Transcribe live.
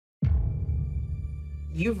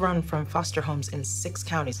You've run from foster homes in 6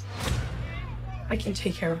 counties. I can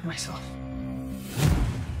take care of myself.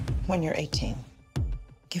 When you're 18,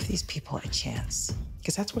 give these people a chance,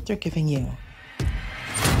 because that's what they're giving you.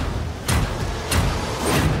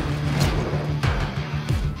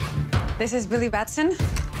 This is Billy Batson.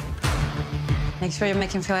 Make sure you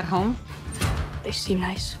make him feel at home. They seem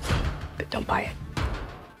nice, but don't buy it.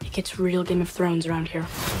 It gets real Game of Thrones around here.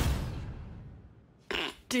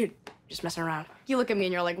 Dude, just messing around. You look at me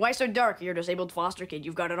and you're like, why so dark? You're a disabled foster kid.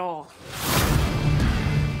 You've got it all.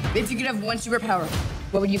 If you could have one superpower,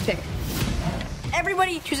 what would you pick?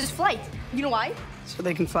 Everybody chooses flight. You know why? So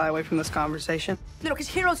they can fly away from this conversation? No, because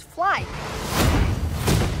heroes fly.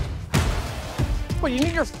 What, you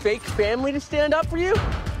need your fake family to stand up for you?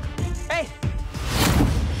 Hey!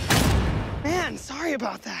 Man, sorry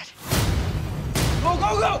about that. Go,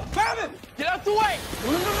 go, go! Grab him! Get out the way!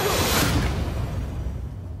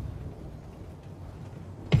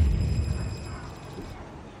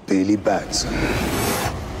 Bίλι Μπέιτσον.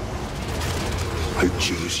 I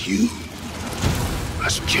choose you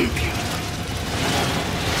as champion.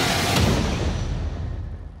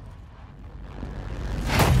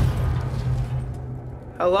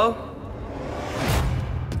 Hello?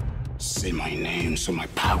 Say my name so my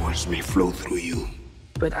powers may flow through you.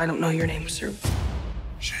 But I don't know your name, sir.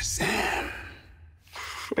 Shazam.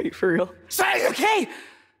 Are you for real? Say, okay!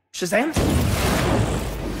 Shazam?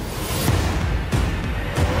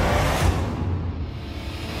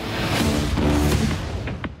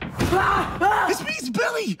 This means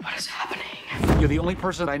Billy! What is happening? You're the only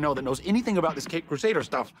person I know that knows anything about this Cape Crusader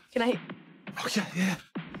stuff. Can I... Oh, yeah, yeah.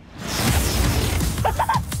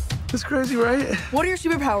 That's crazy, right? What are your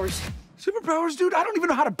superpowers? Superpowers, dude? I don't even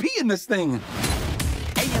know how to pee in this thing.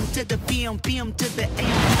 AM to the PM, PM to the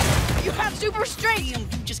AM. You have super strength. You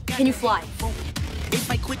just got Can you fly? If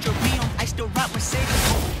I quit your realm, I still rock Mercedes.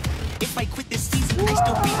 If I quit this season, I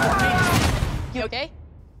still be the greatest. You okay?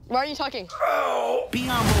 Why are you talking? Be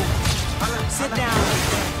humble. Sit down.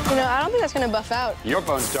 You know, I don't think that's gonna buff out. Your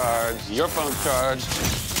phone's charged. Your phone's charged.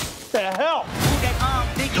 The hell?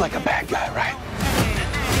 You're like a bad guy, right?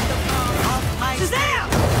 Shazam!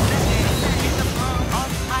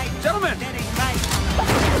 Gentlemen!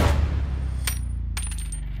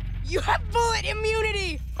 You have bullet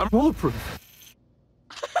immunity! I'm bulletproof.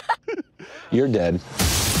 You're dead.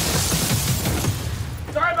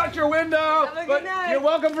 Sorry about your window, but you're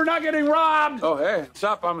welcome for not getting robbed. Oh, hey, what's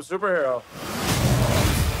up? I'm a superhero.